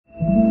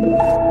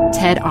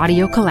TED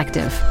Audio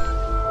Collective.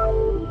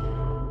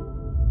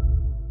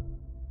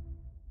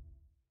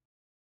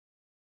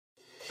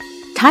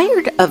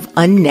 Tired of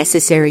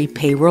unnecessary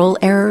payroll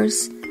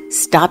errors?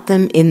 Stop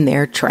them in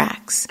their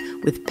tracks.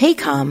 With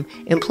Paycom,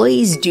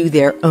 employees do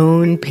their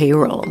own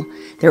payroll.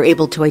 They're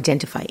able to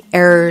identify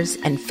errors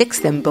and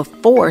fix them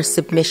before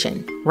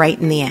submission, right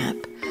in the app.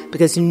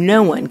 Because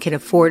no one can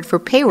afford for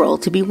payroll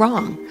to be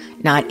wrong.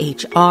 Not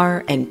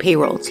HR and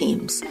payroll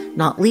teams,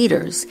 not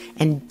leaders,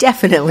 and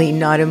definitely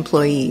not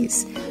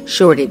employees.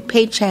 Shorted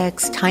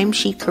paychecks,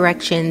 timesheet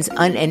corrections,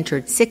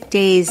 unentered sick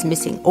days,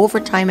 missing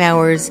overtime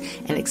hours,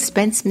 and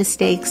expense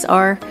mistakes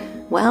are,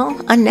 well,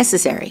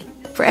 unnecessary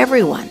for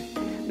everyone.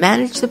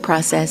 Manage the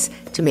process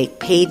to make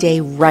payday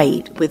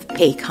right with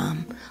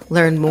Paycom.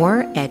 Learn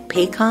more at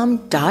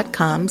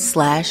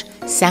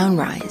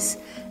paycom.com/soundrise.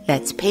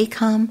 That's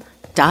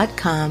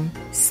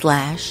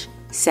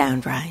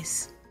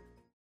paycom.com/soundrise.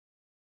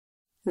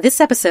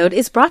 This episode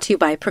is brought to you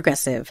by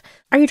Progressive.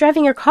 Are you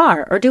driving your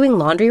car or doing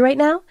laundry right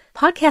now?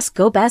 Podcasts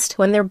go best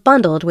when they're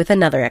bundled with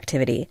another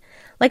activity.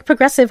 Like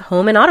Progressive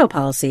home and auto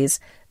policies,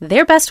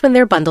 they're best when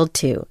they're bundled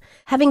too.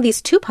 Having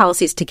these two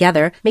policies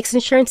together makes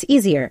insurance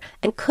easier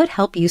and could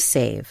help you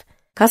save.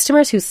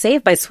 Customers who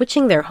save by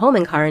switching their home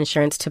and car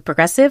insurance to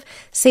Progressive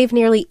save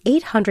nearly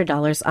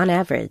 $800 on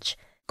average.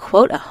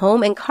 Quote a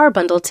home and car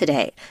bundle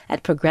today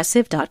at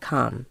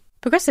Progressive.com.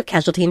 Progressive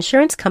Casualty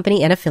Insurance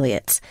Company and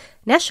Affiliates.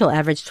 National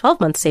average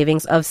 12-month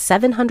savings of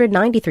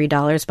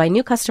 $793 by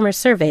new customers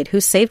surveyed who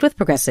saved with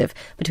Progressive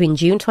between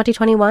June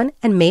 2021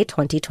 and May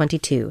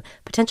 2022.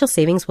 Potential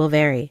savings will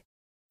vary.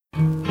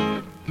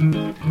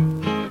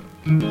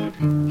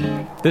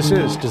 This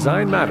is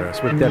Design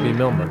Matters with Debbie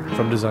Millman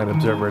from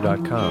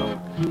DesignObserver.com.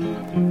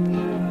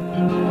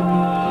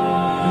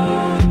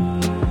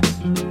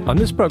 On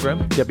this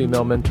program, Debbie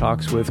Millman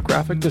talks with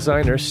graphic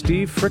designer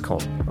Steve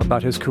Frykholm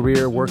about his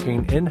career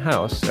working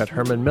in-house at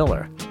Herman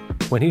Miller.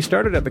 When he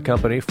started at the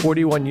company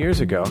 41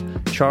 years ago,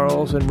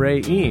 Charles and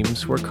Ray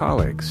Eames were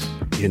colleagues.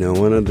 You know,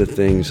 one of the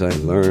things I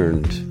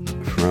learned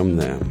from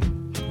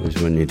them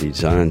was when you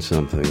design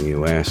something,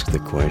 you ask the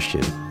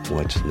question,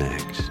 what's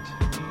next?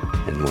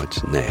 And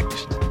what's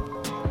next?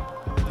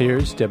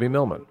 Here's Debbie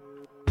Millman.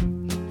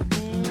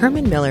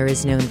 Herman Miller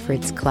is known for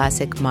its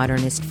classic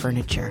modernist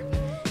furniture.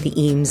 The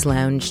Eames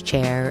lounge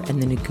chair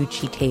and the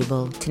Noguchi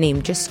table, to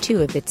name just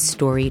two of its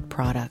storied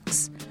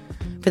products.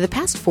 For the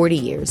past 40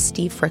 years,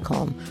 Steve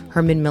Frykholm,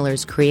 Herman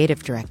Miller's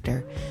creative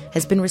director,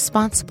 has been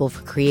responsible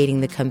for creating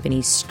the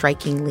company's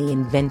strikingly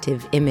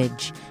inventive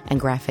image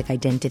and graphic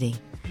identity.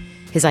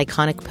 His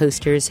iconic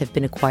posters have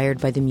been acquired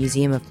by the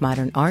Museum of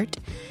Modern Art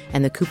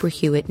and the Cooper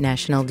Hewitt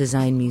National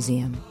Design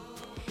Museum.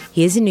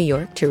 He is in New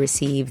York to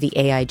receive the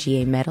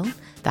AIGA Medal,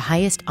 the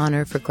highest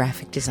honor for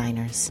graphic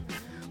designers.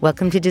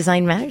 Welcome to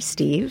Design Matters,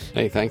 Steve.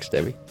 Hey, thanks,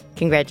 Debbie.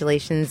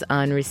 Congratulations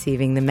on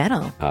receiving the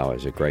medal. Oh, it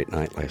was a great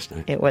night last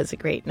night. It was a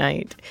great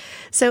night.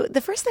 So the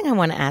first thing I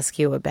want to ask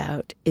you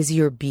about is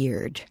your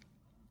beard.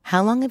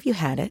 How long have you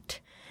had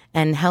it?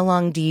 And how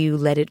long do you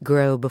let it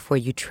grow before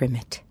you trim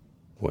it?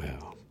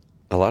 Well,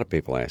 a lot of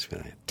people ask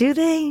me that. Do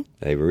they?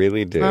 They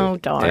really do. Oh,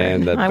 darn.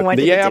 And, I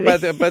wanted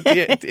to but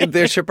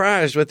they're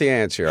surprised with the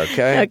answer,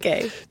 okay?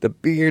 Okay. The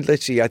beard,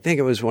 let's see, I think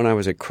it was when I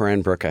was at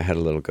Cranbrook, I had a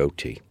little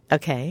goatee.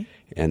 Okay.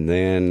 And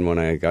then when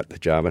I got the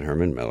job at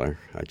Herman Miller,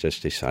 I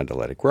just decided to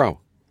let it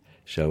grow.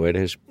 So it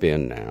has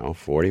been now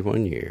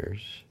 41 years.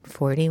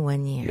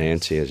 41 years.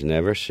 Nancy has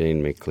never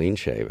seen me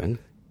clean-shaven.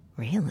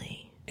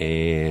 Really?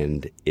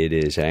 And it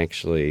is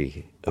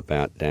actually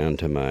about down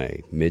to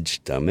my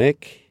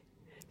mid-stomach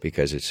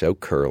because it's so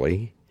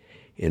curly.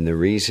 And the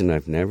reason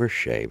I've never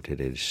shaved it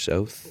is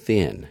so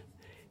thin,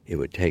 it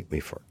would take me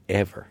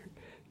forever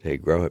to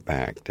grow it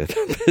back to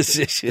the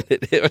position,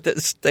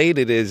 the state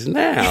it is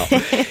now.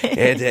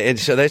 and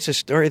so that's the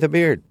story of the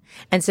beard.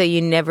 And so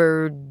you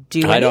never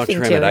do anything to it? I don't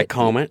trim it. I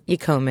comb it. You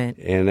comb it.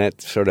 And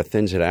that sort of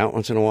thins it out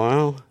once in a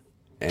while.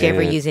 Do you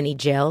ever use any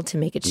gel to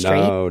make it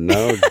straight?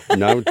 No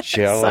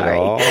gel Sorry, at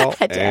all. I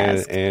had to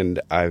ask. And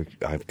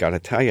I've got to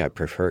tell you, I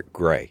prefer it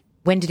gray.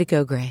 When did it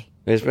go gray?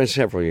 It's been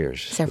several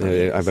years. Several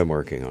years. I've been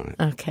working on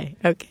it.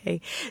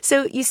 Okay.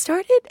 So you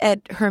started at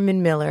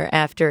Herman Miller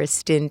after a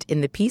stint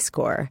in the Peace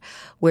Corps,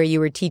 where you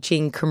were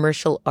teaching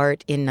commercial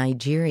art in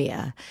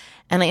Nigeria.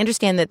 And I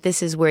understand that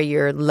this is where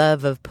your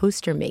love of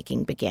poster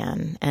making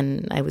began.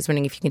 And I was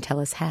wondering if you can tell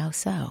us how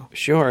so.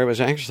 Sure. It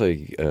was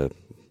actually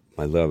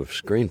my love of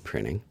screen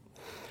printing,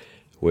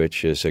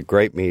 which is a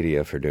great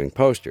media for doing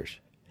posters.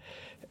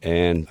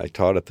 And I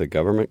taught at the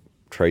government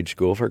trade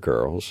school for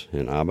girls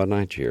in Aba,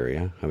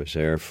 Nigeria. I was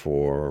there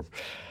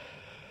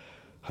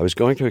I was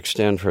going to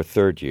extend for a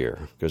third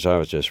year because I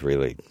was just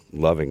really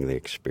loving the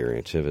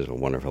experience. It was a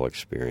wonderful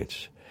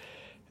experience.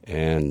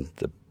 And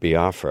the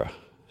Biafra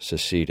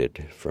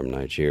seceded from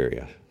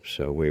Nigeria,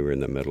 so we were in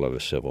the middle of a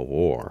civil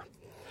war.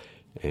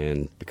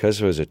 And because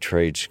it was a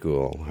trade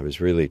school, I was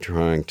really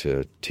trying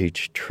to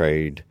teach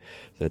trade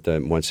that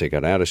once they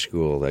got out of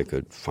school, they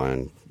could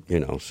find,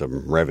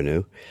 some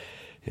revenue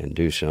and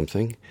do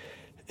something.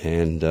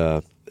 And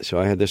so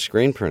I had this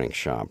screen printing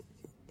shop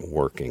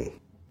working.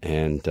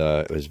 And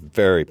it was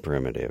very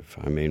primitive.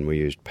 I mean, we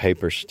used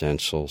paper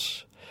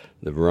stencils.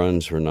 The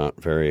runs were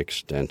not very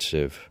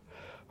extensive.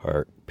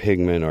 Our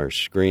pigment, our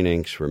screen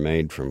inks were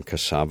made from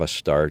cassava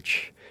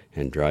starch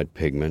and dried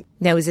pigment.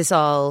 Now, is this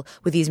all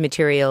with these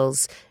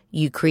materials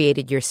you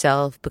created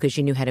yourself because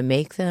you knew how to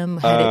make them?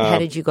 How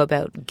did you go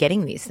about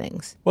getting these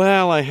things?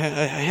 Well, I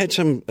had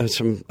some.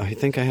 I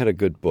think I had a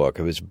good book.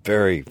 It was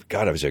it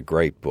was a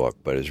great book,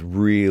 but it was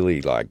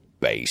really like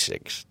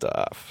basic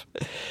stuff.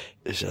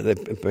 So they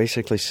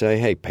basically say,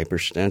 hey, paper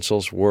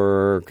stencils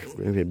work,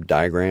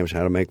 diagrams,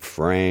 how to make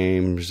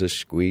frames, the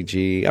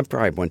squeegee. I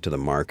probably went to the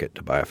market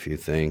to buy a few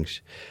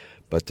things,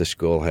 but the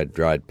school had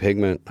dried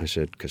pigment. I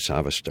said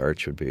cassava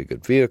starch would be a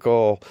good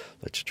vehicle.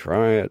 Let's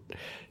try it.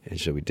 And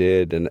so we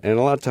did. And a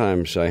lot of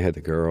times I had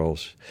the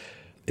girls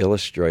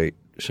illustrate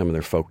some of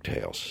their folk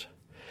tales.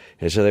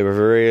 And so they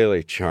were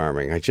really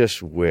charming. I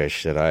just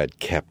wish that I had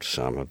kept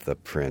some of the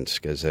prints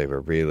because they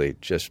were really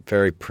just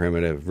very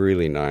primitive,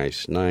 really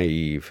nice,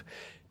 naive.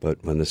 But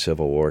when the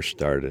Civil War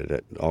started,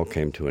 it all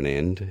came to an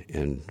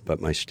end. But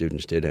my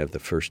students did have the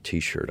first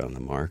T-shirt on the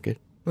market.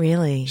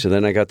 Really? So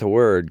then I got the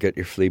word, get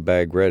your flea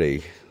bag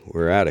ready.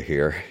 We're out of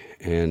here.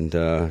 And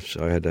so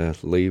I had to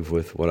leave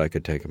with what I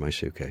could take in my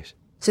suitcase.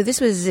 So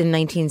this was in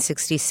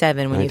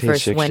 1967 when you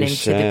first went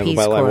into the Peace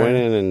Corps. Well, I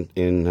went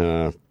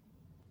in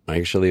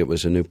actually, it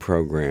was a new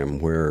program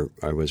where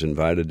I was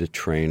invited to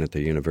train at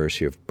the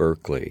University of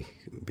Berkeley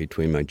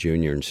between my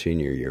junior and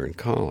senior year in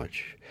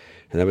college.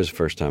 And that was the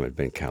first time I'd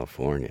been in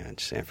California and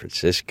San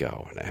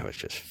Francisco, and that was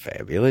just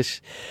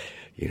fabulous.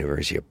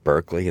 University of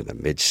Berkeley in the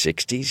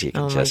mid-'60s, you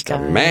can just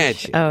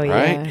imagine,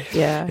 right?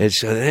 Yeah. And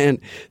so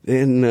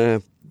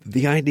then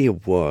the idea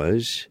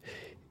was,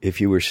 if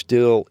you were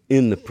still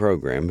in the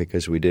program,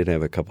 because we did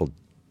have a couple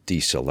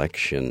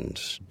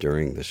deselections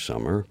during the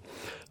summer,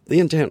 the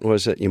intent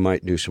was that you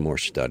might do some more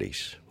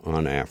studies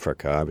on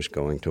Africa. I was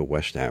going to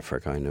West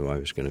Africa. I knew I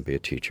was going to be a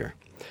teacher.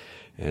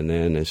 And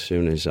then as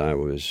soon as I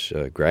was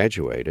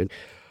graduated,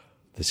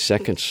 the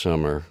second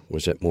summer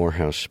was at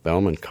Morehouse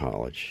Spelman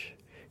College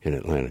in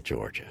Atlanta,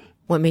 Georgia.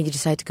 What made you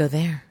decide to go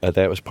there?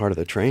 That was part of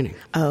the training.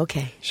 Oh,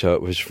 okay. So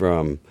it was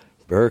from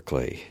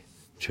Berkeley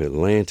to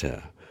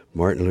Atlanta,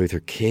 Martin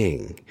Luther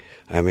King.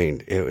 I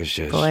mean, it was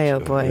just boy, oh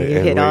boy, you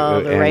hit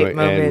all the right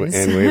moments.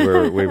 And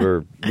we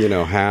were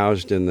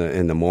housed in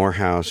the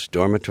Morehouse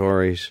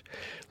dormitories,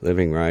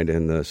 living right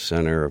in the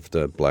center of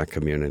the black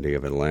community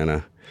of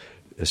Atlanta,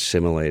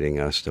 assimilating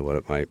us to what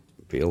it might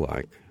feel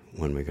like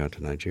when we got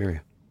to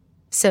Nigeria.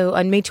 So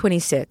on May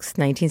 26,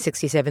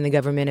 1967, the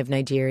government of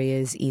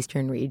Nigeria's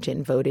eastern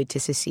region voted to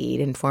secede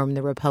and form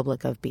the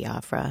Republic of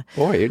Biafra.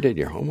 Boy, you did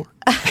your homework.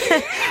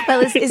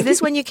 Well, is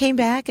this when you came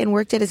back and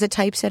worked as a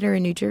typesetter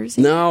in New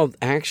Jersey? No,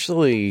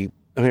 actually,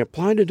 I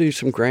applied to do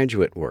some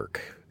graduate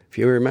work. If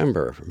you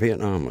remember,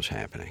 Vietnam was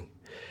happening.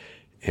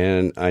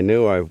 And I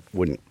knew I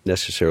wouldn't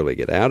necessarily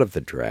get out of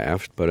the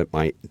draft, but it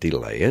might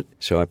delay it.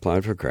 So I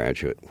applied for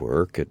graduate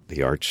work at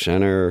the Arts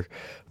Center,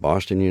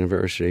 Boston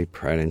University,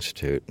 Pratt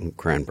Institute, and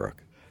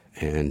Cranbrook.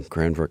 And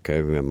Cranbrook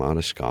gave me a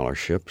modest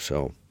scholarship,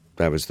 so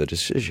that was the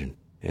decision.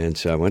 And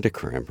so I went to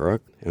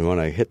Cranbrook, and when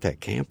I hit that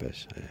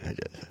campus,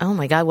 oh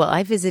my God! Well,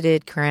 I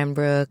visited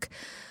Cranbrook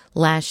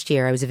last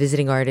year. I was a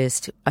visiting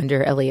artist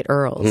under Elliot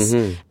Earls,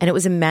 and it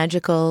was a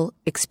magical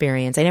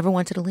experience. I never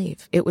wanted to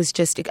leave. It was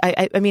just,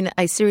 I mean,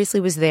 I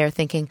seriously was there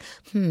thinking,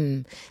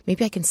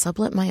 maybe I can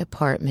sublet my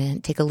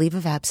apartment, take a leave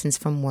of absence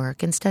from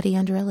work, and study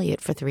under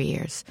Elliot for 3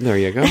 years. There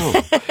you go.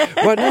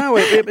 But no,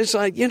 it was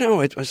like,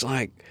 it was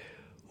like,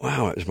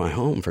 wow, it was my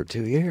home for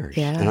 2 years.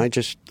 Yeah. And I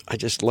just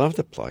loved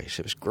the place.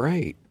 It was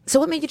great. So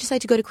what made you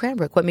decide to go to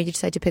Cranbrook? What made you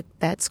decide to pick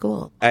that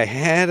school? I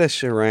had a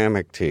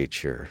ceramic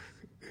teacher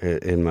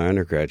in my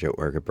undergraduate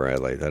work at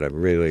Bradley that I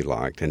really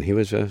liked, and he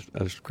was a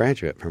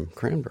graduate from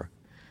Cranbrook.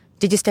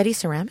 Did you study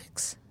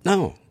ceramics?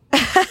 No.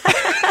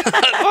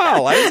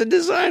 Well, I was a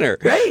designer.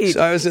 Right.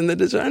 So I was in the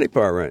design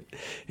department.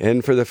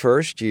 And for the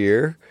first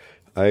year,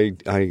 I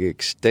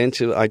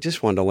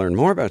just wanted to learn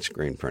more about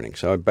screen printing.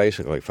 So I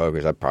basically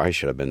focused, I probably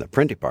should have been in the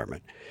print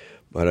department,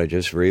 but I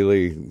just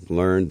really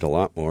learned a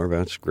lot more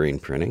about screen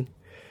printing.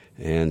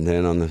 And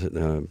then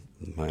on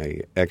my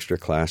extra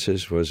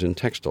classes was in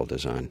textile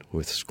design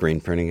with screen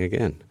printing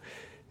again.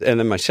 And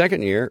then my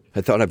second year,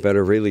 I thought I'd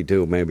better really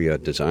do maybe a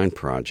design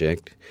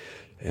project.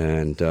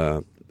 And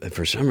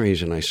for some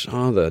reason, I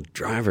saw the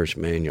driver's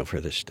manual for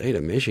the state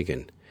of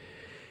Michigan.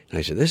 And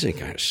I said, this thing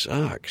kind of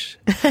sucks.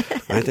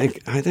 I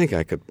think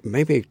I could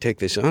maybe take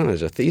this on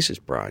as a thesis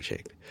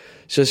project.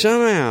 So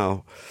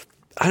somehow,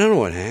 I don't know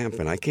what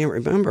happened. I can't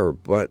remember,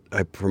 but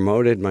I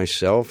promoted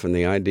myself and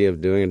the idea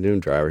of doing a new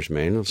driver's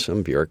manual,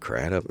 some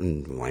bureaucrat up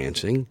in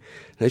Lansing.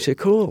 And I said,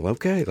 cool,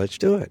 okay, let's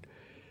do it.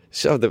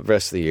 So the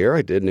rest of the year,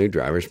 I did new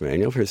driver's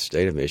manual for the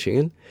state of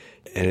Michigan,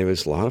 and it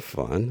was a lot of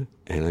fun,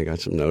 and I got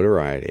some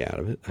notoriety out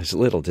of it. I was a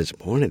little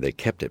disappointed. They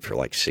kept it for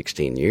like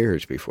 16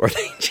 years before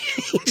they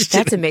changed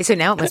That's it. amazing. So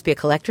now it must be a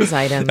collector's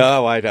item.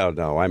 Oh, I don't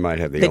know. I might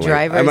have the only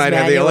driver's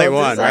manual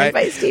one, right?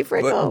 by Steve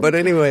Frykholm. But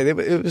anyway,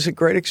 it was a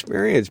great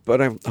experience.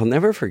 But I'll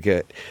never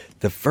forget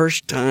the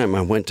first time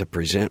I went to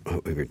present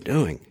what we were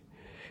doing.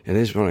 And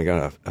this is when I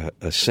got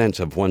a sense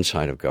of one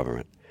side of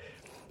government.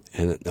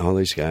 And all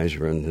these guys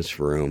were in this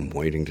room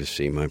waiting to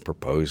see my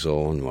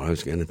proposal and what I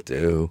was going to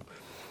do.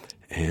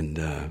 And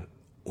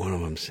one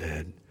of them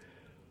said,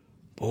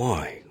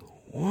 "Boy,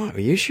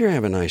 you sure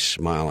have a nice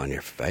smile on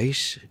your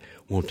face.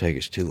 Won't take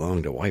us too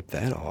long to wipe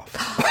that off."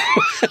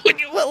 Would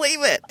you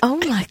believe it? Oh,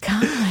 my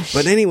gosh.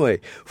 But anyway,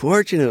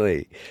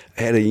 fortunately,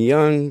 I had a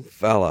young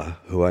fella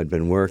who I'd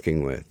been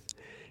working with.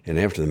 And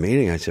after the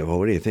meeting, I said, "Well,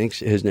 what do you think?"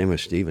 His name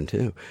was Stephen,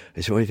 too.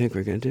 I said, "What do you think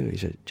we're going to do?" He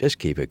said, "Just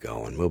keep it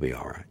going. We'll be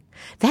all right."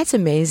 That's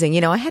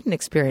amazing. I had an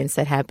experience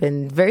that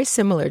happened very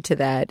similar to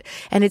that.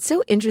 And it's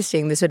so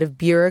interesting, the sort of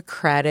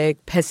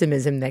bureaucratic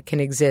pessimism that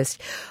can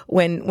exist.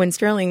 When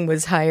Sterling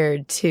was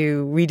hired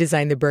to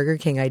redesign the Burger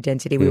King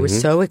identity, we were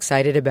so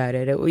excited about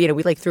it.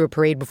 We threw a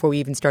parade before we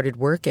even started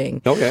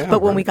working. Oh, yeah,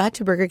 but when we got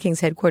to Burger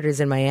King's headquarters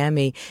in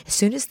Miami, as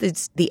soon as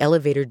the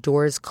elevator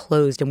doors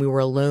closed and we were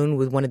alone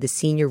with one of the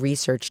senior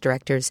research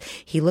directors,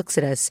 he looks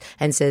at us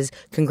and says,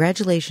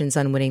 "Congratulations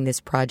on winning this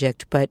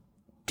project, but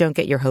don't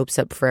get your hopes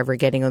up for ever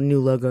getting a new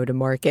logo to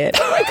market."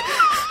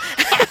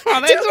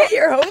 Don't get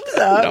your hopes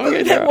up.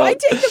 Then why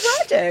take the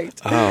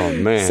project? Oh,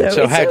 man.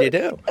 So how'd you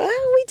do?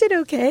 We did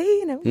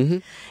okay, Mm-hmm.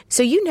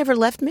 So you never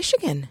left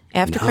Michigan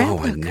after No,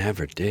 Cranbrook? I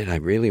never did. I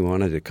really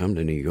wanted to come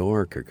to New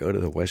York or go to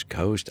the West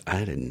Coast.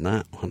 I did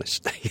not want to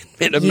stay in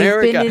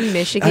mid-America. You've been in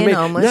Michigan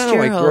almost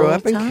your I grew whole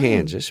up in time.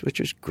 Kansas, which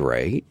was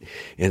great.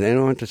 And then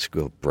I went to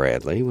school at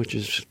Bradley, which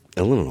is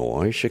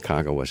Illinois.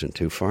 Chicago wasn't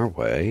too far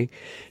away.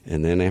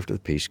 And then after the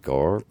Peace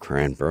Corps,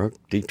 Cranbrook,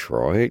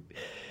 Detroit.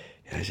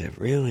 I said,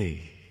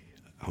 really,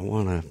 I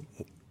want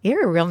to...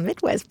 You're a real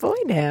Midwest boy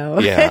now.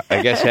 Yeah,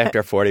 I guess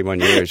after 41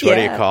 years, what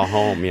do you call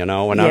home, When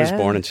I was Yeah.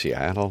 born in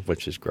Seattle,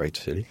 which is a great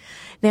city.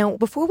 Now,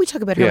 before we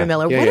talk about Herman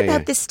Miller, what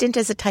about this stint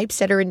as a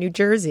typesetter in New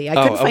Jersey? I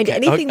couldn't find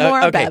anything more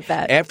about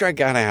that. After I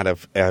got out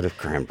of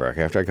Cranbrook,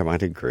 after I got my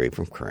degree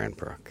from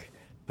Cranbrook,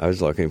 I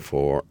was looking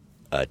for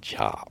a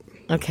job.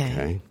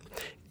 Okay.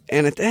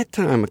 And at that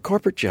time, a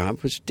corporate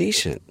job was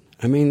decent.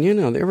 I mean,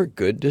 there were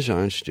good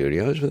design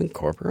studios within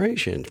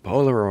corporations,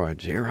 Polaroid,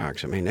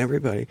 Xerox. I mean,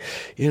 everybody,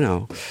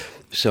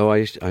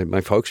 So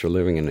my folks were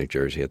living in New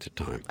Jersey at the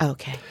time.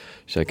 Okay.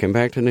 So I came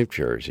back to New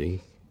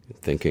Jersey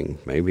thinking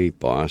maybe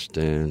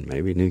Boston,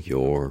 maybe New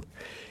York.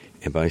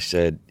 And I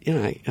said,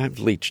 I've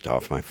leached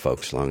off my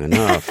folks long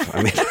enough.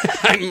 I mean,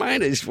 I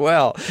might as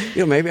well.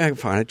 Maybe I can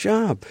find a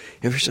job.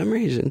 And for some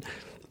reason,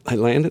 I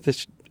landed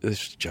this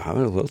job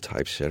at a little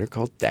typesetter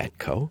called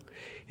Datco.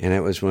 And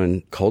it was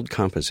when cold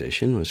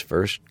composition was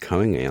first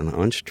coming in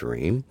on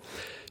stream.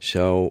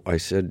 So I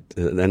said,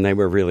 then they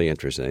were really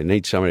interested. They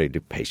need somebody to do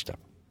paste up.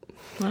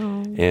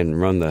 Oh. And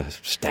run the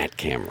stat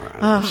camera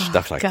and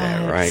stuff like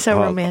that, right? So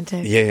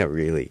romantic. Yeah,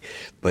 really.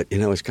 But,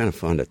 it's kind of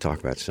fun to talk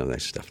about some of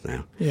that stuff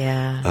now.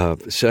 Yeah.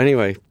 So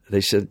anyway,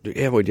 they said,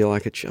 yeah, would you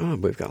like a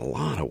job? We've got a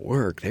lot of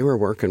work. They were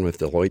working with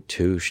Deloitte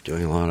Touche,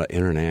 doing a lot of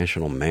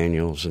international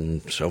manuals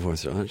and so forth.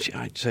 So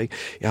I'd say,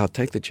 yeah, I'll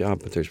take the job,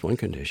 but there's one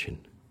condition.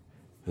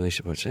 And they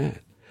said, what's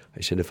that?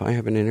 I said, if I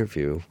have an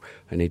interview,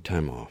 I need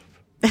time off.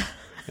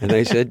 And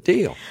they said,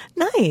 deal.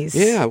 Nice.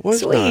 Yeah, it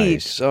was Sweet.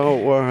 nice.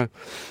 So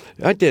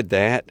I did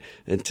that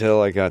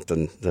until I got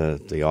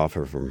the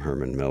offer from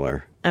Herman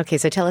Miller. Okay,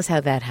 so tell us how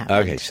that happened.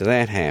 Okay, so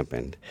that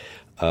happened.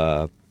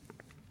 I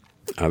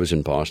was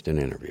in Boston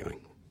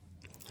interviewing,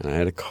 and I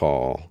had a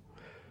call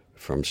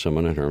from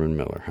someone at Herman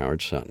Miller,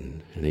 Howard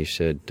Sutton, and he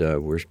said,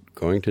 we're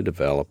going to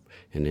develop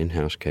an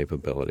in-house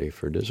capability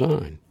for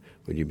design.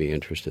 Would you be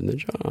interested in the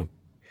job?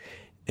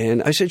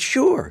 And I said,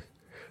 sure,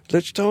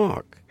 let's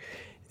talk.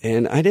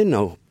 And I didn't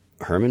know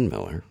Herman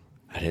Miller.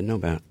 I didn't know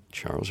about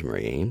Charles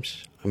Marie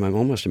Eames. I'm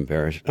almost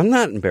embarrassed. I'm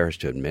not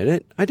embarrassed to admit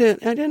it. I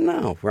didn't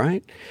know,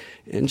 right?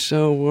 And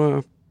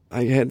so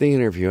I had the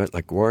interview at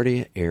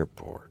LaGuardia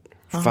Airport,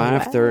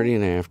 5:30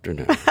 in the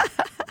afternoon.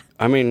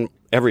 I mean,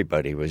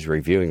 everybody was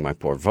reviewing my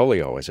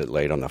portfolio as it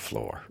laid on the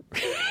floor.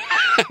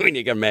 I mean,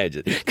 you can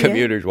imagine.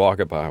 Commuters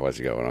walking by, what's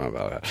going on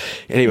about that?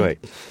 Anyway,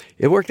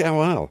 it worked out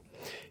well.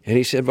 And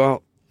he said,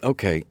 well,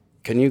 okay,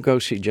 can you go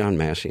see John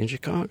Massey in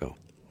Chicago?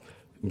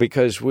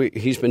 Because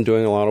he's been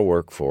doing a lot of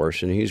work for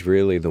us, and he's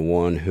really the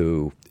one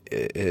who,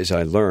 as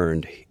I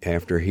learned,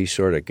 after he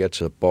sort of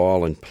gets a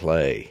ball in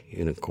play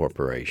in a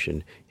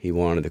corporation, he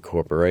wanted the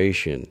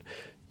corporation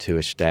to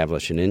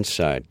establish an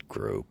inside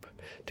group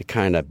to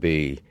kind of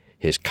be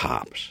his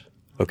cops.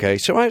 Okay,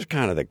 so I was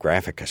kind of the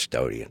graphic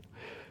custodian.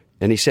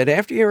 And he said,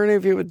 after your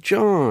interview with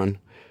John,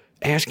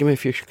 ask him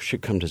if you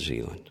should come to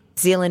Zeeland.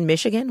 Zeeland,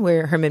 Michigan,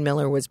 where Herman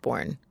Miller was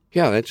born.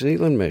 Yeah, that's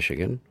Zeeland,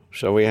 Michigan.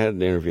 So we had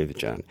an interview with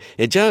John.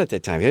 And John at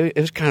that time, it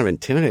was kind of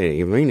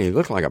intimidating. I mean, he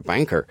looked like a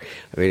banker.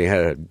 I mean, he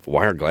had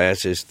wire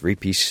glasses,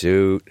 three-piece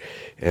suit.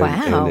 And,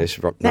 wow. And this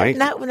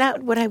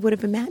not what I would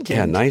have imagined.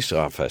 Yeah, nice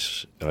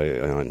office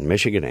on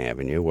Michigan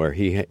Avenue where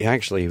he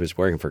was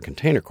working for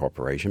Container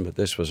Corporation, but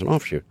this was an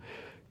offshoot.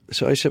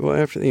 So I said, well,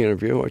 after the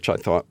interview, which I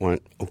thought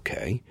went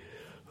okay,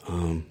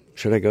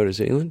 should I go to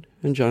Zealand?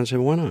 And John said,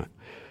 why not?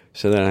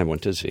 So then I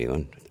went to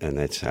Zealand, and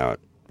that's how it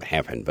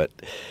happened. But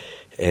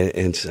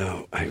and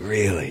so I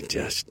really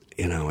just,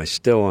 I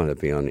still wanted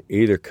to be on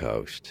either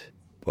coast,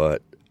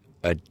 but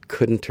I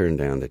couldn't turn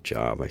down the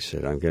job. I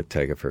said, I'm going to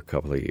take it for a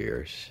couple of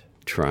years,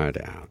 try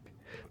it out.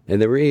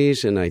 And the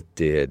reason I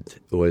did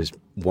was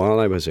while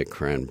I was at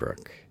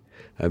Cranbrook,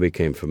 I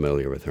became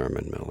familiar with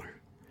Herman Miller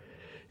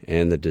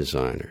and the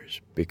designers,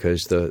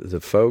 because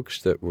the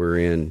folks that were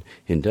in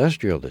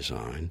industrial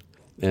design,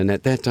 and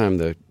at that time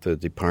the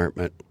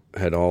department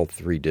had all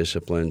three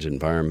disciplines,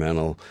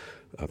 environmental,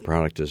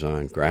 product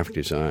design, graphic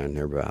design.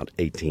 There were about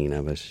 18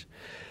 of us.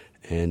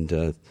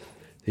 And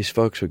these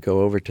folks would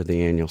go over to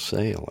the annual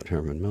sale at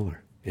Herman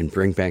Miller and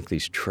bring back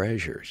these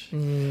treasures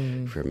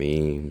from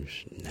Eames,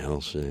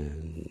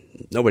 Nelson.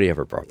 Nobody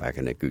ever brought back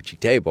a Noguchi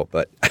table,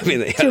 but I mean,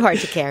 they too hard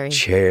to carry.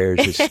 Chairs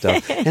and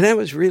stuff. And that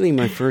was really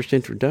my first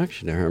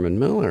introduction to Herman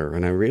Miller.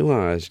 And I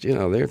realized,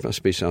 there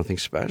must be something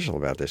special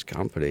about this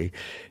company,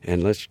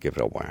 and let's give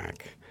it a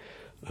whack.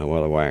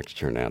 Well, the wax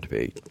turned out to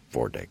be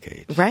 4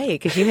 decades. Right,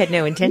 because you had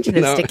no intention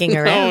of sticking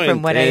around,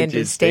 from what I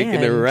understand.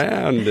 Sticking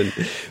around,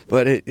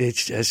 but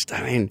it's just,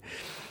 I mean,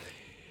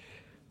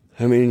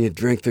 you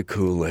drink the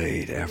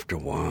Kool-Aid after a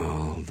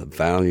while. The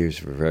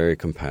values were very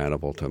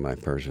compatible to my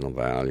personal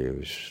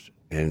values,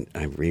 and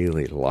I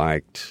really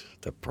liked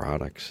the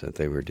products that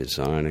they were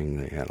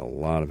designing. They had a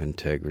lot of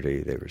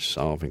integrity. They were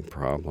solving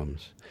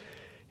problems.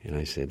 And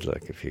I said,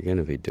 look, if you're going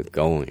to be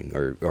going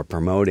or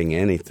promoting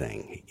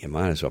anything, you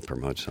might as well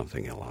promote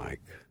something you like.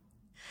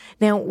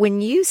 Now,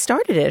 when you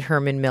started at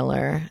Herman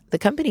Miller, the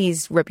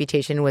company's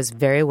reputation was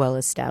very well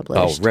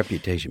established. Oh,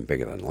 reputation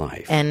bigger than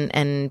life.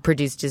 And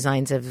produced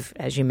designs of,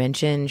 as you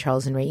mentioned,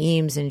 Charles and Ray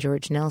Eames and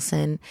George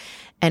Nelson.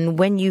 And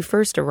when you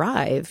first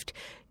arrived,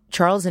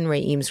 Charles and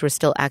Ray Eames were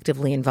still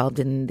actively involved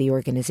in the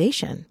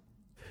organization.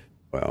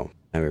 Well,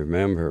 I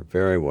remember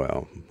very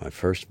well my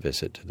first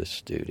visit to the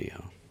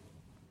studio.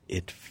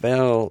 It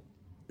felt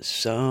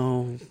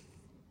so,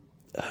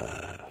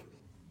 I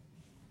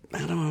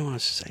don't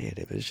want to say it.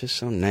 It was just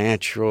so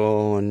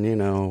natural. And,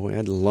 we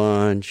had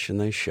lunch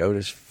and they showed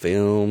us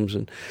films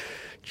and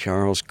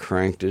Charles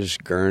cranked his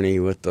gurney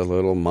with the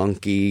little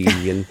monkey.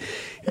 And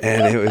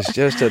it was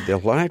just a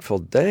delightful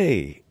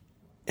day.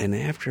 And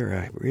after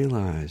I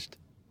realized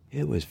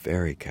it was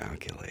very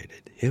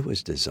calculated. It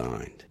was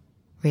designed.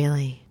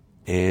 Really?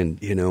 And,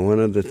 one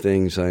of the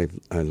things I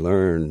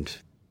learned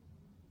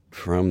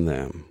from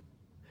them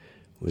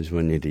was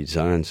when you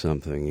design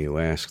something, you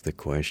ask the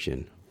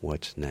question,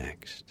 what's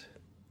next?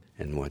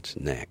 And what's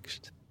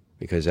next?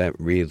 Because that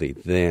really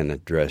then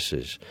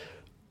addresses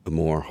a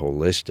more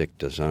holistic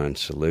design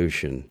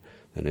solution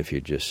than if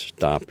you just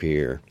stop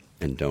here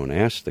and don't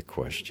ask the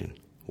question,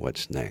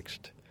 what's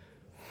next?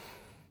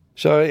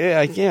 So,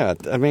 yeah,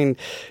 I mean,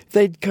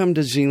 they'd come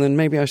to Zealand.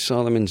 Maybe I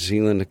saw them in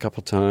Zealand a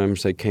couple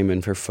times. They came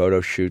in for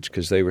photo shoots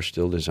because they were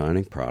still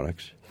designing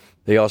products.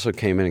 They also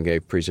came in and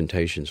gave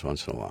presentations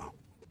once in a while.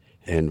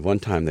 And one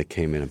time they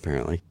came in,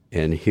 apparently,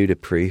 and Hugh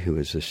Dupree, who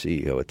was the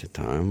CEO at the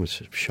time,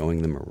 was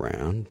showing them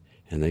around.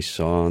 And they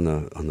saw on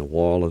the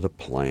wall of the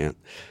plant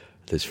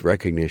this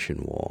recognition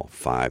wall,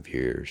 5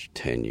 years,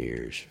 10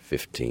 years,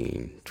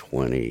 15,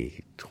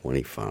 20,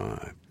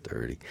 25,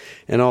 30.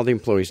 And all the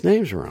employees'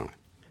 names were on it,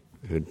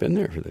 who had been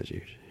there for those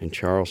years. And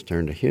Charles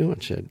turned to Hugh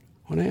and said,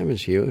 what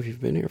happens, Hugh, if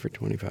you've been here for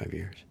 25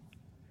 years?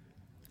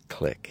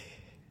 Click.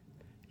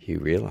 Hugh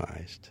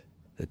realized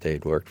that they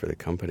had worked for the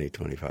company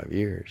 25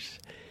 years.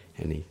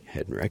 And he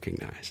hadn't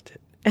recognized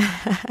it.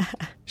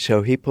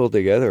 So he pulled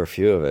together a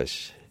few of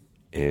us,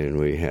 and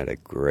we had a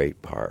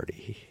great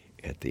party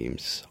at the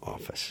Eames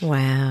office.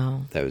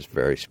 Wow. That was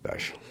very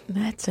special.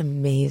 That's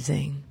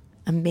amazing.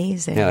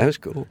 Amazing. Yeah, that was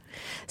cool.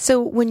 So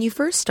when you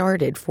first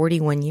started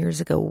 41 years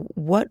ago,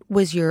 what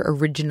was your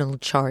original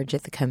charge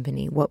at the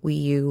company? What were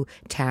you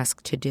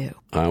tasked to do?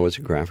 I was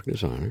a graphic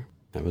designer.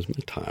 That was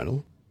my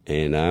title.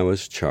 And I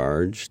was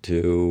charged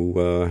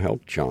to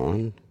help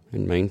John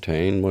and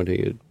maintain what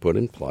he had put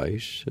in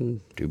place and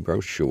do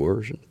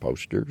brochures and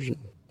posters and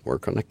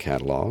work on the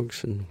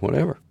catalogs and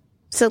whatever.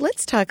 So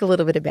let's talk a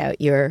little bit about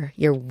your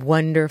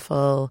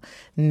wonderful,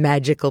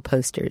 magical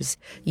posters.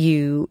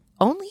 You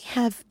only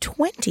have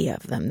 20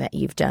 of them that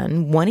you've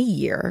done, one a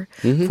year,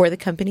 for the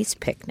company's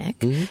picnic.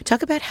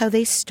 Talk about how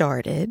they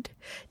started.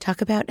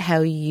 Talk about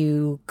how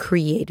you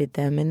created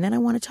them. And then I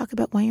want to talk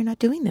about why you're not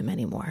doing them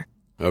anymore.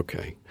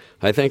 Okay.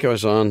 I think I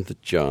was on the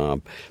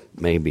job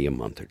maybe a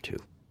month or two.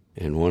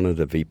 And one of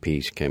the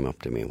VPs came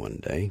up to me one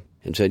day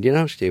and said,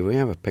 Steve, we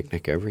have a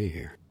picnic every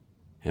year.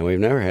 And we've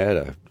never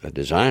had a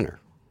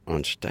designer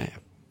on staff.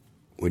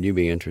 Would you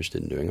be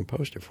interested in doing a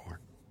poster for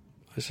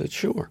it? I said,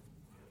 sure.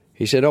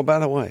 He said, oh, by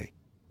the way,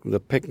 the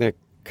picnic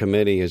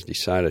committee has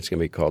decided it's going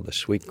to be called the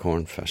Sweet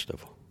Corn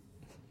Festival.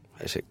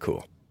 I said,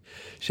 cool.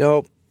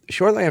 So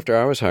shortly after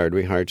I was hired,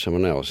 we hired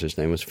someone else. His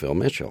name was Phil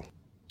Mitchell.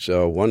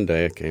 So one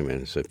day I came in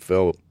and said,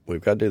 Phil,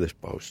 we've got to do this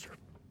poster.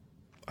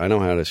 I know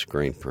how to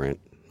screen print.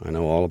 I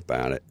know all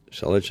about it.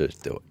 So let's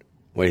just do it.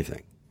 What do you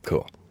think?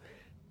 Cool.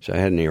 So I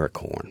had an ear of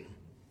corn.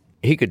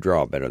 He could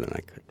draw better than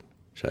I could.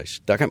 So I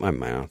stuck it in my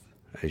mouth.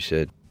 I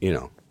said,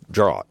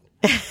 draw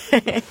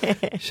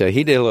it. So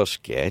he did a little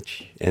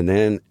sketch. And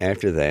then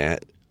after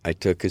that, I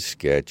took his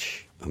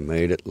sketch. I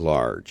made it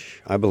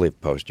large. I believe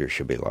posters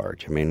should be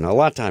large. I mean, a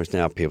lot of times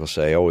now people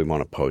say, we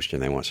want a poster,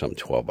 and they want something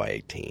 12 by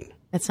 18.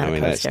 That's not a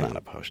poster. That's not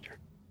a poster.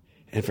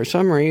 And for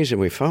some reason,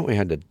 we felt we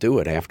had to do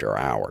it after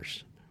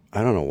hours.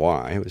 I don't know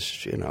why. It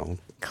was,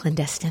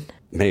 clandestine.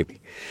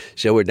 Maybe.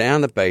 So we're down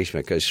in the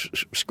basement because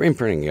screen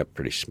printing got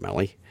pretty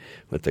smelly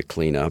with the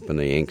cleanup and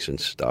the inks and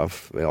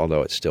stuff,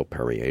 although it still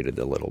permeated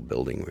the little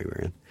building we were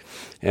in.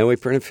 And we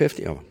printed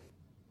 50 of them.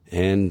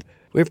 And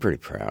we were pretty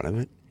proud of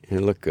it. And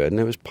it looked good, and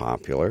it was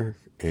popular.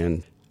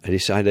 And I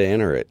decided to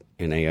enter it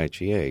in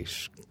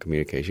AIGA's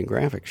Communication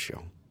Graphics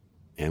Show.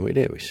 And we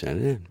did. We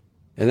sent it in.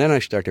 And then I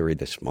start to read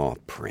the small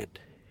print.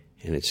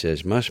 And it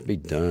says, must be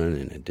done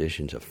in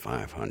editions of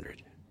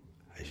 500.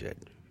 I said,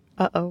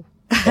 uh-oh.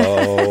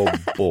 Oh,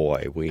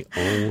 boy, we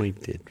only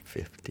did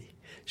 50.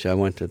 So I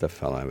went to the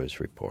fellow I was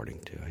reporting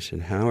to. I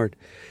said, Howard,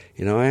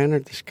 I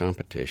entered this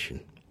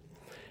competition,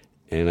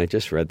 and I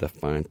just read the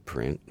fine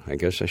print. I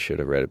guess I should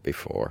have read it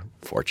before.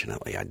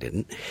 Fortunately, I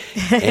didn't.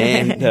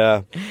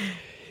 And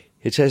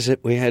it says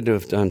that we had to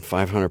have done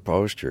 500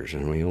 posters,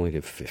 and we only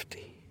did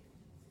 50.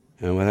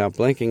 And without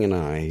blinking an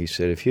eye, he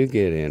said, if you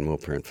get in, we'll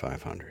print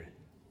 500.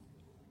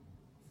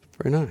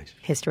 Very nice.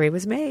 History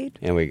was made.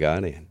 And we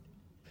got in.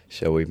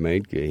 So he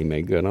made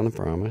good on the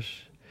promise.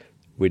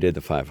 We did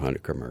the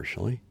 500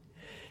 commercially,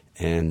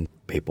 and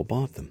people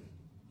bought them.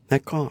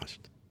 That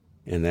cost.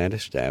 And that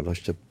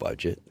established a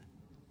budget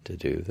to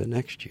do the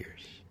next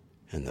year's.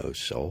 And those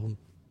sold.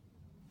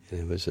 And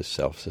it was a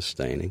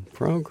self-sustaining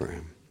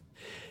program.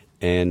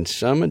 And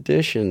some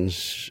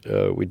editions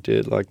we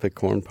did, like the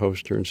corn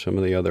poster and some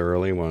of the other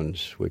early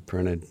ones, we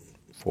printed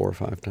 4 or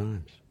 5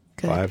 times.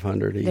 Good.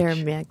 500 each. They're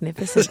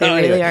magnificent. They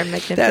really are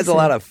magnificent. That's a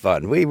lot of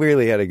fun. We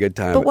really had a good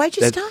time. But why'd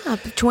you stop?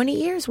 20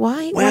 years?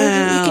 Why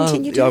didn't you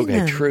continue doing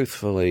them?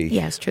 Truthfully.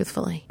 Yes,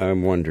 truthfully. I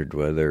wondered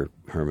whether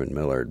Herman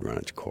Miller had run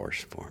its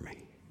course for me.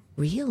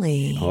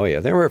 Really? Oh, yeah.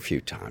 There were a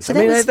few times. So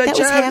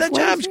the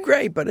job's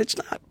great, but it's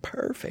not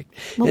perfect.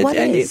 Well, what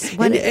is?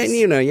 And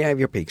you have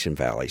your peaks and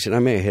valleys, and I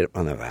may have hit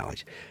on the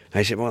valleys.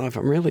 I said, well, if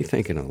I'm really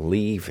thinking of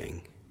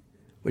leaving,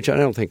 which I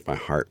don't think my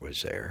heart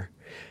was there,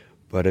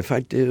 but if I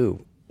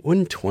do,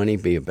 wouldn't 20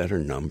 be a better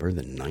number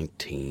than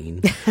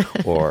 19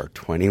 or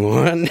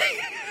 21?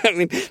 I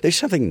mean, there's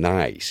something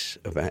nice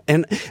about it.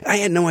 And I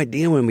had no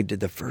idea when we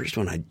did the first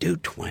one I'd do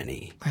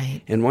 20.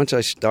 Right. And once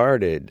I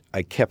started,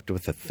 I kept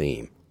with the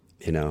theme,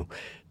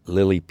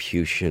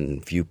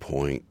 Lilliputian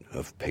viewpoint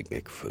of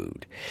picnic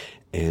food.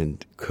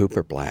 And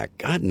Cooper Black,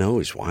 God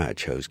knows why I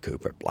chose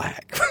Cooper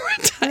Black for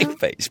a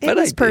typeface, but I did. It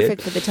was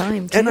perfect for the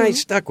time, too. And I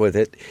stuck with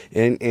it.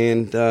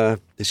 And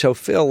so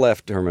Phil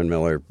left Herman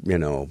Miller,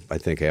 I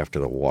think after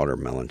the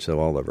watermelon, so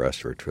all the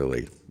rest were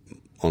truly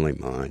only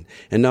mine.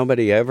 And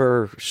nobody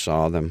ever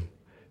saw them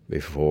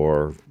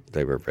before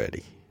they were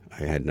ready.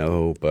 I had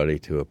nobody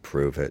to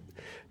approve it.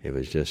 It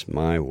was just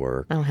my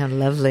work. Oh, how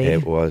lovely.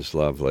 It was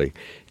lovely.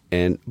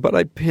 But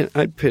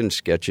I'd pin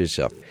sketches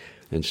up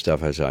and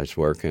stuff as I was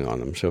working on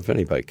them. So if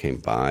anybody came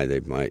by, they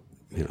might,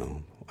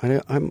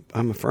 I'm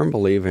a firm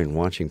believer in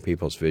watching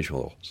people's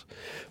visuals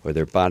or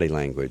their body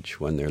language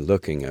when they're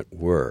looking at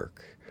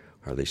work.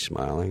 Are they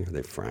smiling? Are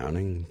they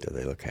frowning? Do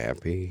they look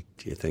happy?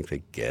 Do you think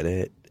they get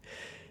it?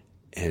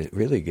 And it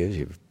really gives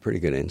you pretty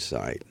good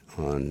insight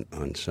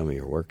on some of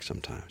your work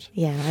sometimes.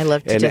 Yeah, I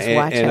love to just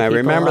watch And how I people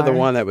remember the are.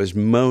 one that was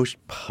most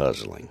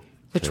puzzling.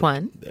 Which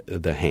one?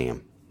 The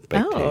ham.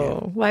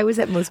 Oh, why was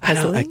that most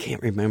puzzling? I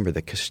can't remember.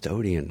 The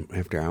custodian,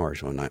 after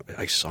hours one night,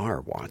 I saw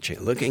her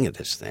looking at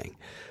this thing.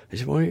 I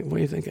said, what do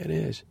you think that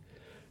is?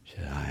 She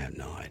said, I have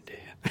no idea.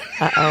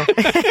 Uh-oh.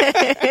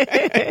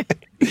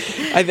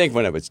 I think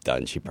when it was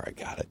done, she probably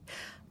got it.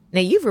 Now,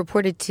 you've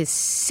reported to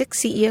 6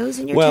 CEOs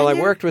in your Well, tenure?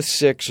 I worked with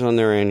 6 on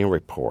their annual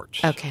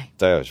reports. Okay.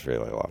 That was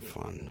really a lot of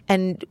fun.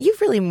 And you've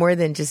really more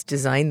than just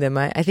designed them.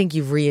 I think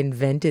you've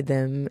reinvented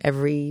them,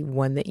 every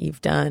one that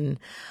you've done.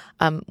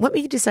 What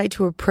made you decide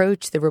to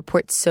approach the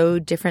report so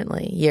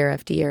differently year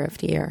after year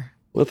after year?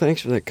 Well,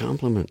 thanks for that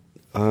compliment.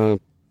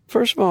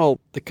 First of all,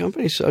 the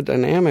company's so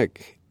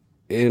dynamic,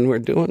 and we're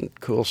doing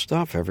cool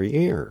stuff every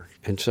year.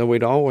 And so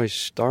we'd always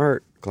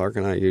start, Clark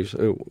and I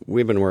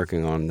we've been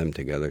working on them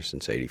together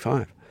since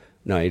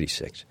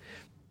 86.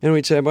 And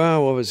we'd say,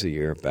 well, what was the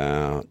year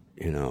about?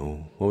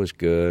 What was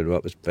good?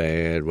 What was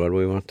bad? What do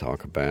we want to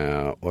talk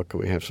about? What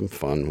could we have some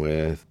fun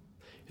with?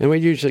 And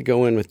we'd usually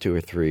go in with 2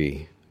 or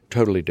 3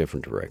 totally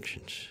different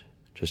directions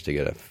just to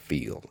get a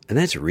feel. And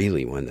that's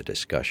really when the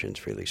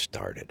discussions really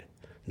started.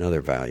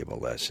 Another valuable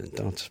lesson,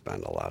 don't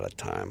spend a lot of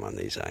time on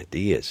these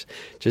ideas.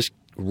 Just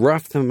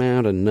rough them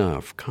out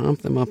enough,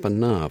 comp them up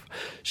enough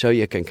so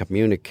you can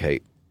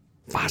communicate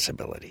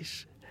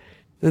possibilities.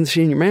 Then the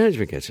senior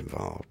management gets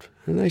involved,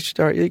 and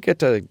you get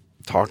to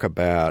talk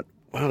about,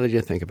 well, did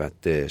you think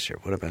about this, or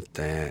what about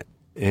that?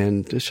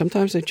 And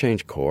sometimes they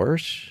change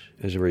course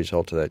as a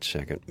result of that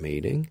second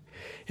meeting.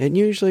 And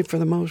usually, for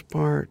the most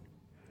part,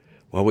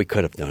 well, we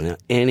could have done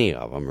any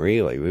of them,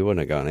 really. We wouldn't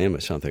have gone in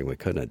with something we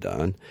couldn't have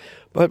done.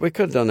 But we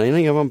could have done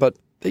any of them, but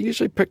they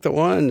usually pick the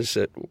ones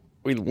that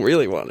we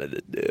really wanted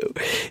to do.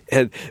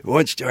 And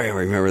one story I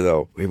remember,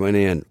 though, we went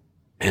in,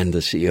 and the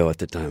CEO at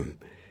the time,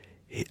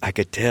 I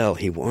could tell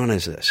he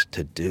wanted us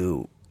to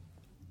do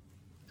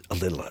a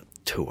little of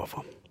two of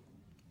them.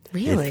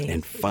 Really?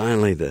 And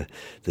finally, the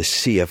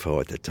CFO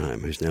at the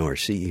time, who's now our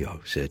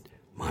CEO, said,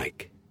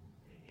 Mike,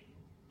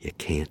 you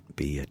can't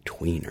be a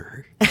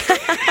tweener.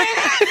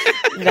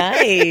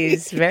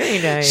 Nice. Very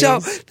nice. So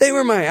they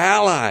were my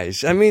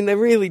allies. I mean, they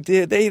really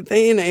did.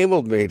 They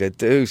enabled me to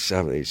do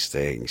some of these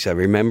things. I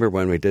remember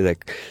when we did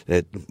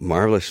that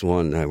marvelous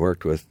one I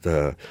worked with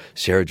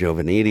Sarah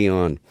Giovannitti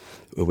on,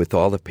 with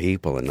all the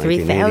people in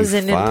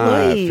 3,000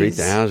 employees.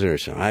 3,000 or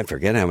so. I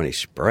forget how many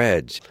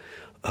spreads.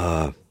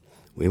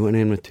 We went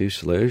in with two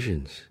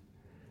solutions.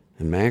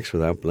 And Max,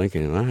 without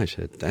blinking an eye,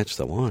 said, that's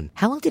the one.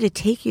 How long did it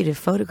take you to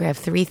photograph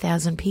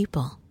 3,000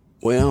 people?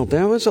 Well,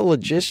 that was a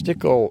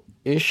logistical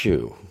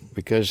issue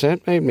because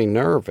that made me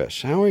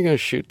nervous. How are we going to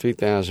shoot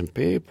 3,000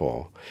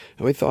 people?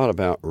 And we thought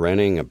about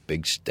renting a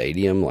big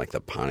stadium like the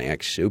Pontiac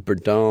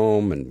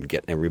Superdome and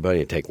getting everybody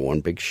to take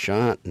one big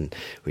shot. And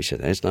we said,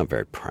 that's not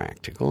very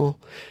practical.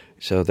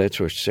 So that's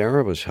where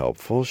Sarah was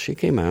helpful. She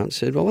came out and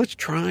said, well, let's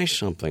try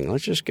something.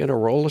 Let's just get a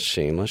roll of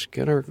scene. Let's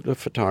get the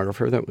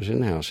photographer that was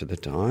in the house at the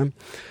time,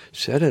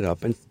 set it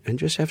up, and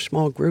just have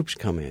small groups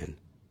come in.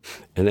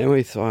 And then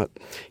we thought,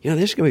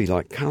 this is going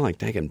to be kind of like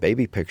taking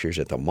baby pictures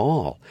at the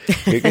mall.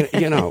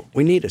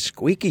 We need a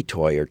squeaky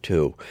toy or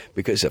two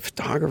because the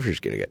photographer's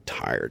going to get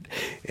tired,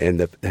 and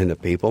the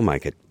people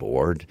might get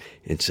bored.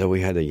 And so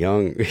we had a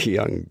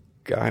young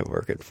guy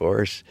working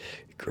for us,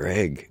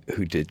 Greg,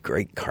 who did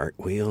great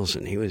cartwheels,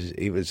 and he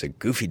was a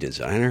goofy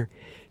designer.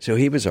 So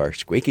he was our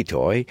squeaky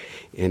toy,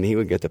 and he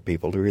would get the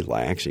people to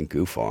relax and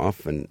goof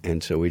off,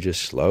 and so we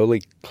just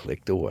slowly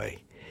clicked away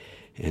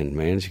and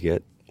managed to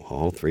get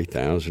all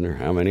 3,000 or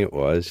how many it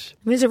was.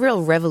 It was a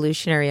real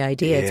revolutionary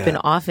idea. Yeah. It's been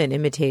often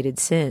imitated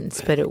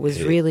since, but it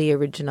was really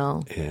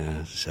original.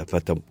 Yeah,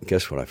 but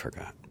guess what I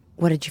forgot?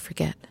 What did you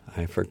forget?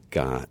 I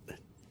forgot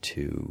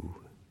to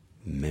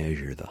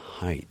measure the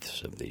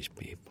heights of these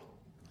people.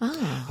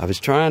 Oh. I was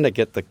trying to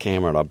get the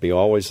camera to be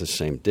always the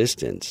same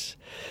distance,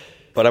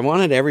 but I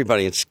wanted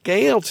everybody at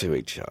scale to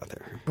each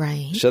other.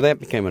 Right. So that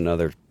became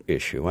another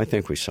issue. I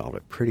think we solved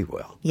it pretty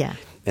well. Yeah.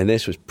 And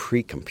this was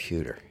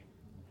pre-computer,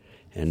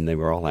 and they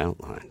were all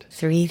outlined.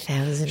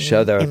 3,000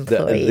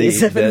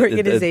 employees of an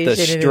organization. The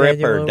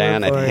stripper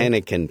down at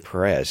Henneken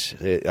Press,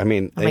 he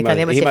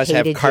must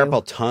have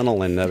carpal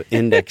tunnel in the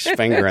index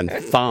finger and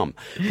thumb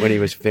when he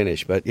was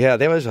finished. But yeah,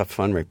 that was a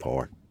fun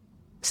report.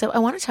 So I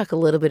want to talk a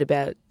little bit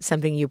about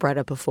something you brought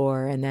up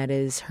before, and that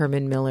is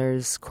Herman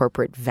Miller's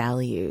corporate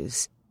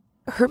values.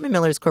 Herman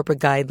Miller's corporate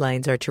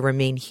guidelines are to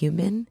remain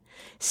human,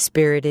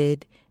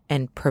 spirited,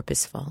 and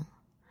purposeful.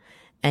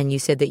 And you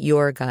said that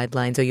your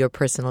guidelines or your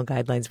personal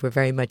guidelines were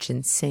very much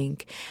in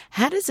sync.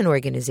 How does an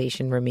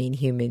organization remain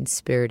human,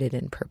 spirited,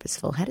 and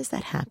purposeful? How does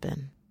that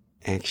happen?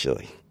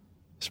 Actually,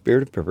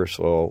 spirited,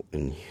 purposeful,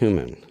 and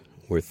human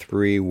were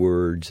three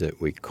words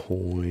that we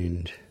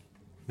coined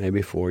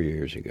maybe 4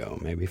 years ago,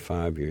 maybe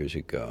 5 years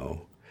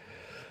ago,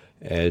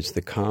 as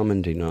the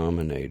common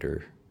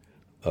denominator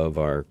of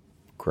our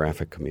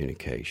graphic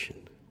communication.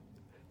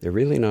 They're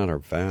really not our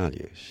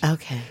values.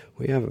 Okay.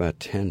 We have about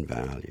 10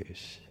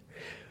 values.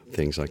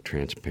 Things like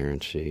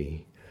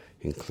transparency,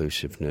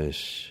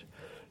 inclusiveness,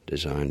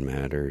 design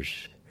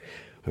matters.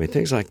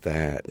 Things like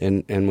that.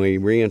 And we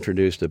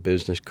reintroduced a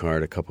business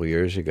card a couple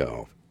years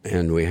ago,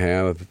 and we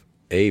have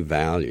a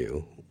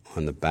value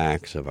on the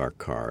backs of our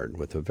card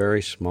with a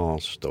very small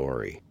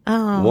story.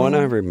 Oh. One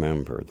I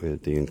remember,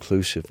 the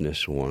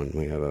inclusiveness one,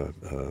 we have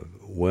a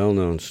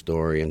well-known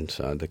story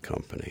inside the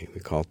company. We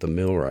call it the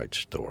Millwright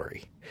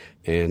story.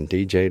 And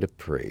DJ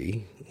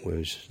Dupree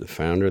was the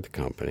founder of the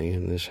company,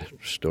 and this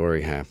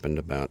story happened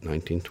about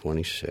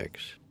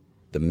 1926.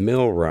 The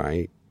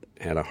millwright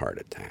had a heart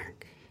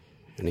attack,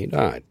 and he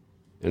died.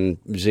 In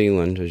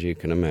Zeeland, as you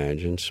can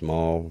imagine,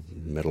 small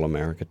middle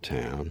America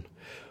town,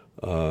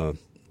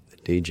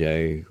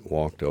 DJ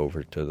walked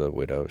over to the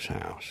widow's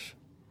house,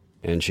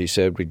 and she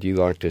said, would you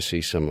like to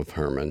see some of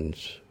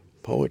Herman's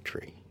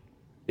poetry?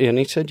 And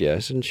he said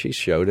yes, and she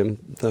showed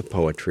him the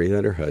poetry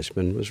that her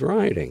husband was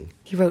writing.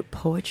 He wrote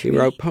poetry? He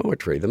wrote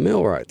poetry, the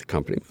millwright, the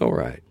company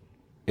millwright.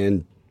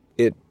 And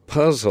it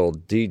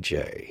puzzled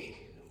DJ.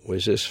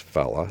 Was this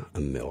fella a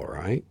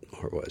millwright,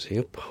 or was he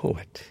a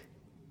poet?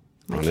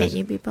 Why can't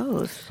you be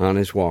both? On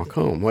his walk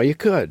home. Well, you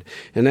could.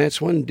 And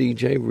that's when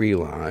DJ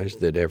realized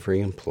that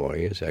every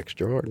employee is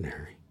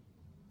extraordinary.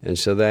 And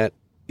so that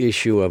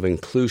issue of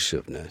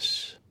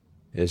inclusiveness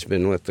has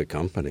been with the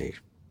company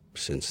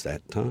since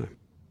that time.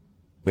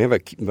 We have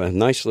a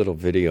nice little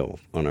video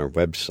on our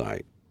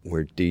website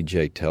where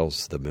DJ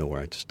tells the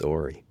millwright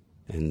story.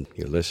 And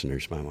your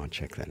listeners might want to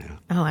check that out.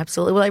 Oh,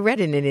 absolutely. Well, I read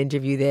in an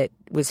interview that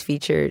was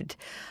featured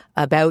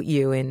about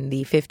you in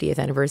the 50th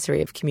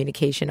anniversary of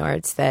Communication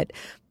Arts that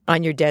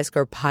on your desk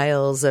are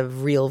piles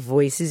of Real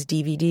Voices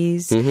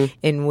DVDs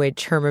in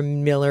which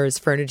Herman Miller's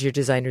furniture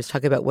designers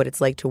talk about what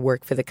it's like to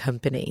work for the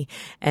company.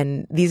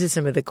 And these are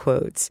some of the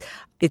quotes.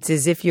 It's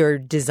as if you're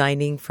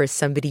designing for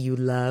somebody you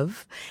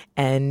love,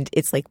 and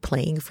it's like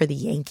playing for the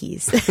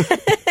Yankees.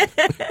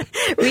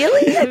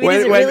 Really? I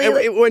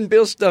mean, when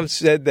Bill Stump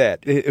said that,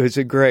 it was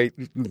a great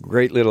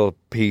little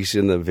piece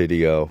in the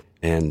video.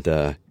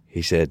 And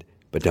he said,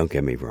 but don't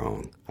get me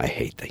wrong, I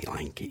hate the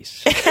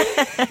Yankees.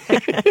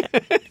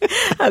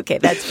 Okay,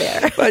 that's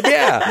fair. But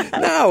yeah,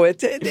 no,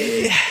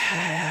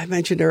 I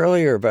mentioned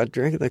earlier about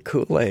drinking the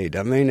Kool-Aid.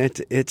 I mean,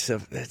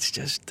 it's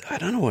just, I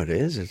don't know what it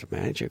is. It's a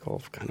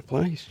magical kind of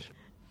place.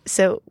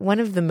 So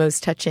one of the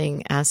most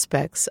touching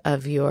aspects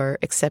of your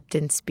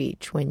acceptance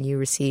speech when you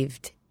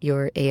received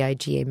your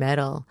AIGA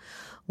medal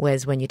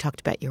was when you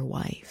talked about your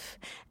wife.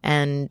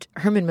 And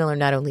Herman Miller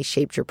not only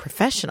shaped your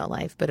professional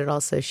life, but it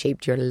also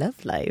shaped your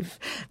love life,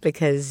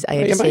 because I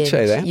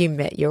understand you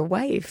met your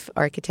wife,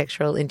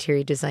 architectural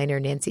interior designer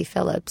Nancy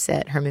Phillips,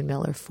 at Herman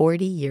Miller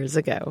 40 years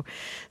ago.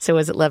 So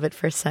was it love at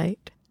first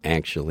sight?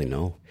 Actually,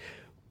 no.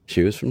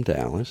 She was from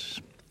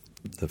Dallas.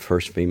 The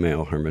first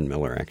female Herman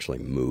Miller actually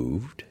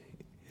moved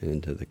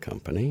into the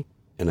company.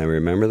 And I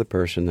remember the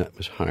person that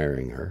was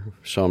hiring her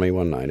saw me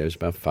one night. It was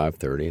about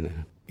 5:30 in the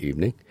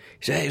evening.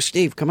 He said, "Hey,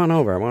 Steve, come on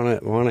over. I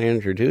want to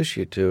introduce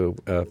you to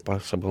a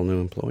possible new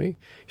employee."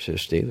 He said,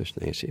 "Steve, this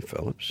is Nancy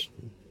Phillips.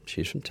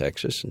 She's from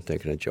Texas and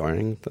thinking of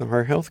joining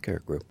our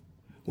healthcare group.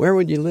 Where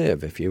would you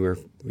live if you were,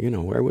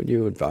 where would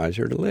you advise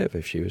her to live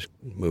if she was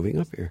moving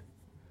up here?"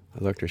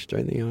 I looked her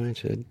straight in the eye and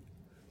said,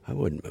 "I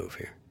wouldn't move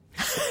here."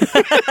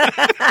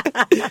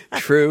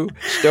 True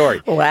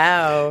story.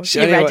 Wow. So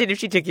Can you imagine if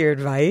she took your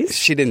advice?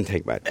 She didn't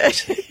take my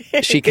advice.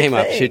 She came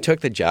up. She took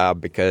the job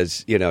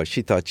because,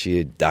 she thought she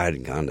had died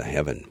and gone to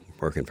heaven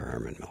working for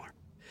Herman Miller.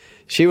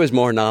 She was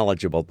more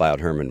knowledgeable about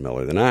Herman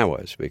Miller than I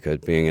was, because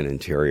being an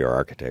interior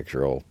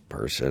architectural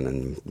person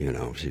and,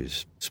 she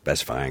was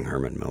specifying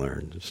Herman Miller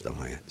and stuff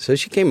like that. So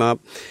she came up.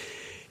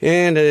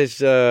 And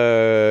as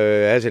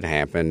it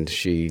happened,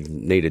 she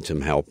needed some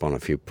help on a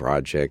few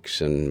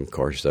projects, and of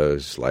course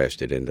those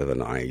lasted into the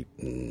night.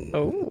 And,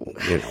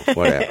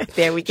 whatever.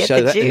 There we get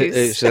the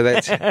juice. So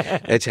that's how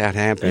it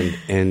happened.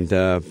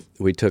 And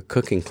we took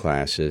cooking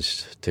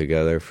classes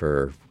together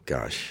for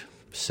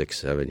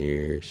 6-7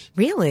 years.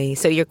 Really?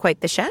 So you're quite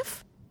the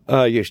chef?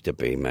 Used to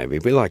be, maybe.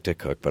 We like to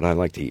cook, but I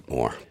like to eat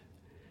more.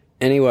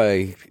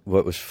 Anyway,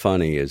 what was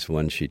funny is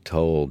when she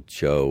told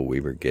Joe we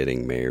were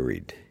getting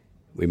married,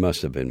 we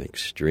must have been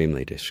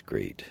extremely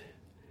discreet,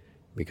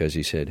 because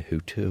he said,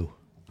 "Who to?"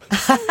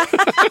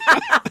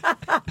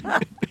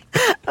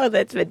 Oh,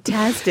 that's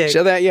fantastic.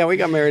 So we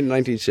got married in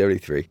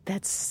 1973.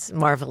 That's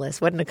marvelous.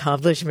 What an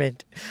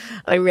accomplishment.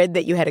 I read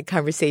that you had a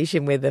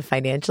conversation with a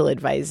financial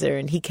advisor,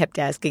 and he kept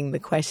asking the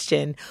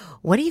question,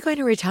 "When are you going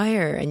to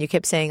retire?" And you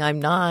kept saying,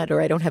 "I'm not,"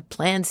 or "I don't have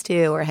plans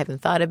to," or "I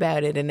haven't thought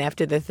about it." And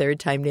after the third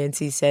time,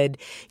 Nancy said,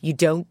 "You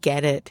don't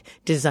get it.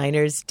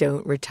 Designers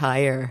don't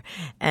retire."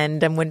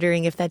 And I'm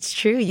wondering if that's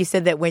true. You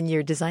said that when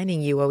you're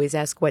designing, you always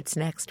ask, "What's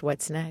next?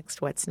 What's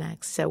next? What's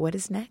next?" So what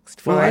is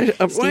next for Steve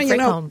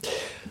Frykholm?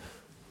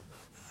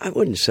 I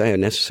wouldn't say I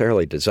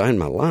necessarily designed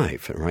my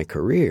life and my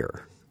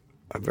career.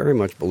 I very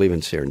much believe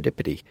in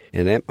serendipity,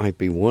 and that might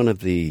be one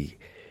of the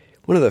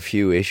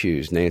few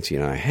issues Nancy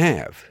and I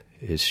have.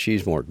 Is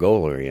she's more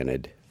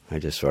goal-oriented. I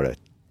just sort of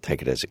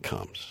take it as it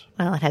comes.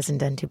 Well, it hasn't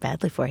done too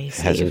badly for you,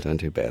 Steve. It hasn't done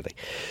too badly.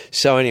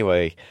 So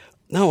anyway,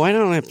 no, I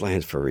don't have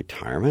plans for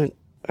retirement.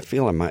 I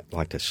feel I might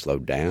like to slow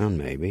down,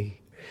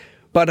 maybe.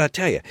 But I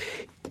tell you,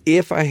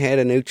 if I had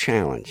a new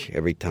challenge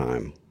every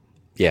time,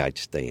 I'd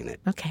stay in it.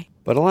 Okay.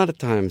 But a lot of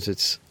times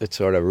it's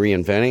sort of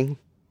reinventing,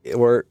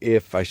 or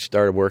if I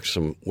started with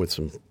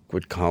some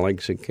good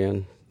colleagues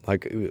again.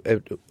 Like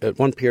at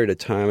one period of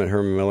time at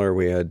Herman Miller,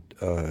 we had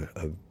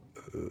an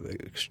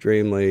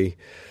extremely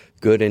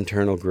good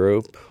internal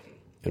group,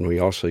 and we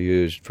also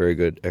used very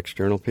good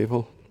external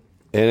people.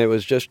 And it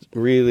was just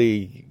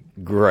really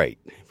great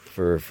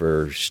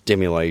for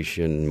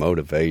stimulation,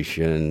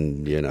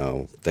 motivation,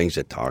 things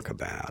to talk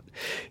about.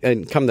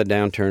 And come the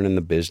downturn in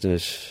the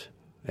business,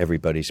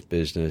 everybody's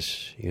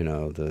business,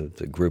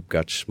 the group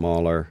got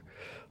smaller.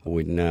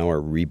 We now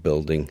are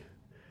rebuilding.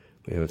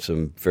 We have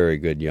some very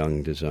good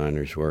young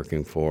designers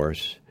working for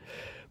us.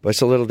 But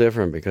it's a little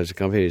different because the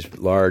company is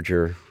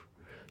larger.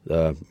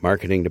 The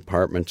marketing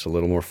department's a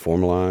little more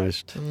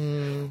formalized.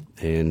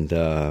 And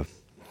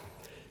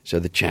so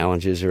the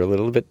challenges are a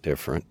little bit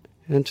different.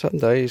 And some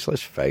days,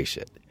 let's face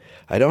it,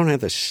 I don't have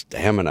the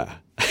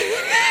stamina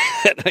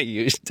that I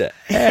used to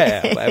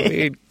have. I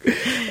mean,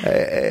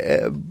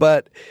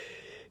 but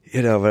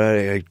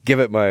I give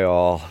it my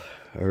all.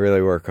 I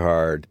really work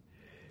hard.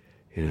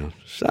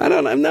 So I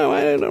don't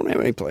have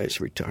any place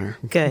to retire.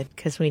 Good,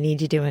 because we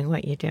need you doing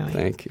what you're doing.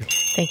 Thank you.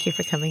 Thank you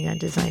for coming on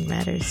Design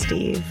Matters,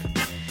 Steve.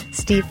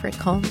 Steve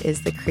Frykholm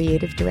is the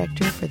creative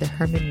director for the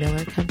Herman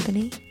Miller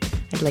Company.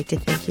 I'd like to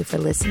thank you for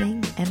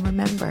listening. And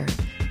remember,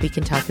 we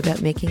can talk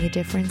about making a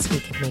difference, we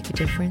can make a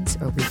difference,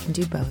 or we can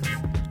do both.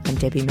 I'm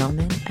Debbie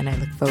Millman, and I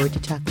look forward to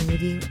talking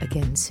with you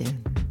again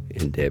soon.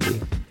 And Debbie,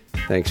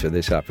 thanks for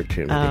this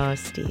opportunity. Oh,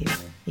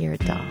 Steve, you're a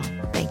doll.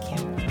 Thank you.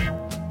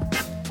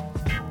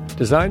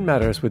 Design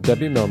Matters with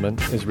Debbie Millman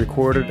is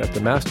recorded at the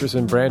Masters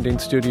in Branding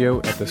Studio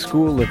at the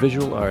School of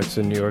Visual Arts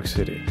in New York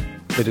City.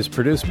 It is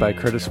produced by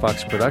Curtis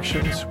Fox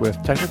Productions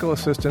with technical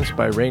assistance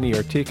by Rainey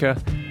Ortica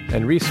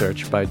and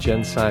research by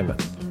Jen Simon.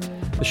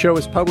 The show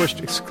is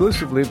published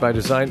exclusively by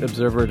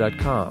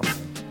DesignObserver.com.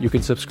 You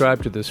can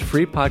subscribe to this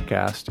free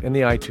podcast in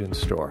the iTunes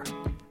Store.